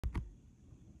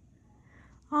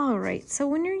All right, so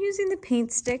when you're using the paint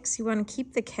sticks, you want to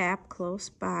keep the cap close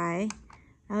by.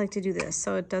 I like to do this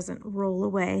so it doesn't roll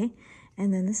away.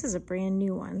 And then this is a brand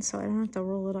new one, so I don't have to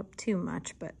roll it up too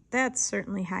much, but that's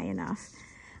certainly high enough.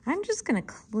 I'm just gonna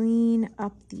clean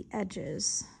up the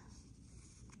edges.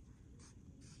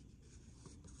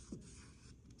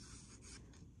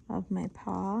 Of my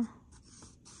paw.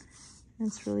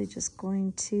 It's really just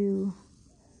going to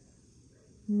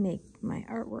make my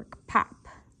artwork pop.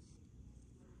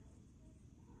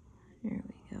 There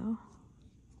we go.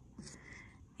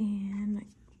 And I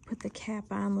put the cap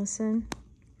on, listen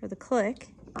for the click.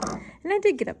 And I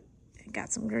did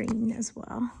got some green as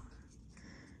well.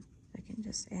 I can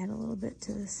just add a little bit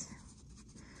to this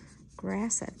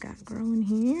grass I've got growing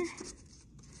here.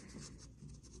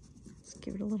 Let's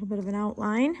give it a little bit of an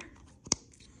outline.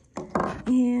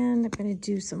 And I'm gonna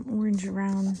do some orange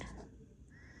around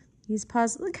these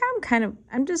paws. Look how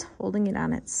I'm just holding it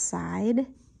on its side.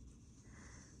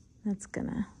 That's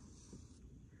gonna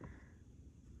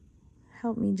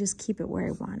help me just keep it where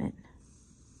I want it.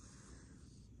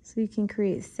 So you can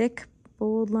create thick,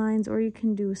 bold lines, or you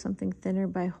can do something thinner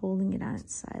by holding it on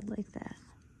its side like that.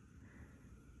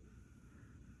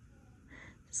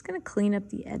 Just gonna clean up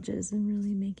the edges and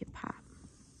really make it pop.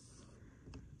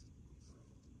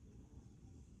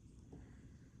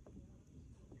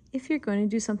 If you're going to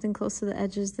do something close to the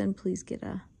edges, then please get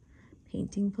a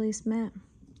painting placemat.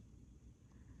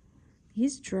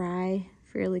 These dry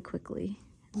fairly quickly,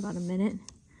 in about a minute,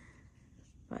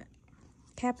 but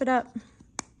cap it up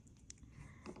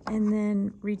and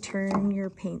then return your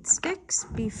paint sticks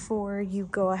before you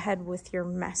go ahead with your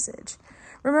message.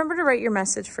 Remember to write your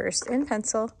message first in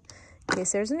pencil in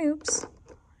case there's an oops,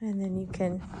 and then you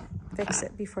can fix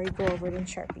it before you go over it in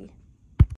Sharpie.